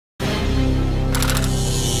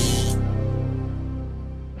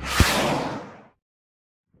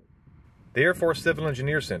The Air Force Civil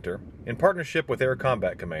Engineer Center, in partnership with Air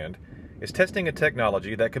Combat Command, is testing a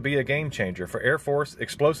technology that could be a game changer for Air Force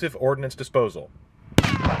explosive ordnance disposal.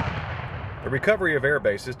 The recovery of air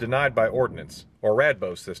bases denied by ordnance, or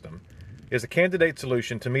RADBO system, is a candidate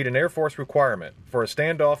solution to meet an Air Force requirement for a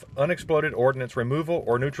standoff unexploded ordnance removal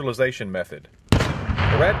or neutralization method.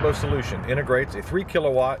 The RADBO solution integrates a 3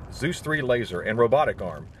 kilowatt Zeus 3 laser and robotic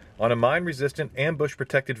arm on a mine-resistant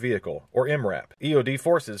ambush-protected vehicle, or MRAP. EOD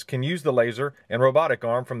forces can use the laser and robotic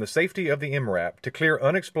arm from the safety of the MRAP to clear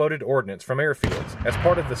unexploded ordnance from airfields as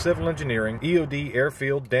part of the Civil Engineering EOD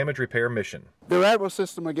Airfield Damage Repair mission. The RADBO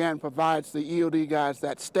system, again, provides the EOD guys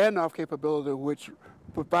that standoff capability, which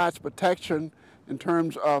provides protection in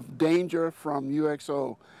terms of danger from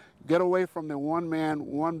UXO. Get away from the one-man,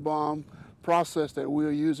 one-bomb process that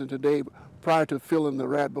we're using today prior to filling the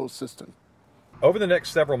RADBO system. Over the next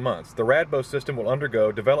several months, the RADBO system will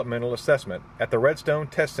undergo developmental assessment at the Redstone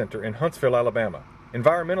Test Center in Huntsville, Alabama.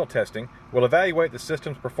 Environmental testing will evaluate the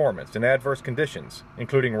system's performance in adverse conditions,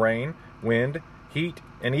 including rain, wind, heat,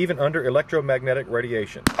 and even under electromagnetic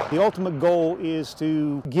radiation. The ultimate goal is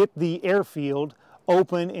to get the airfield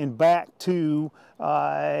open and back to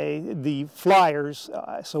the flyers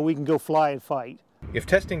so we can go fly and fight. If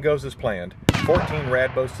testing goes as planned, 14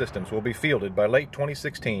 RADBO systems will be fielded by late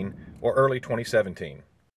 2016 or early 2017.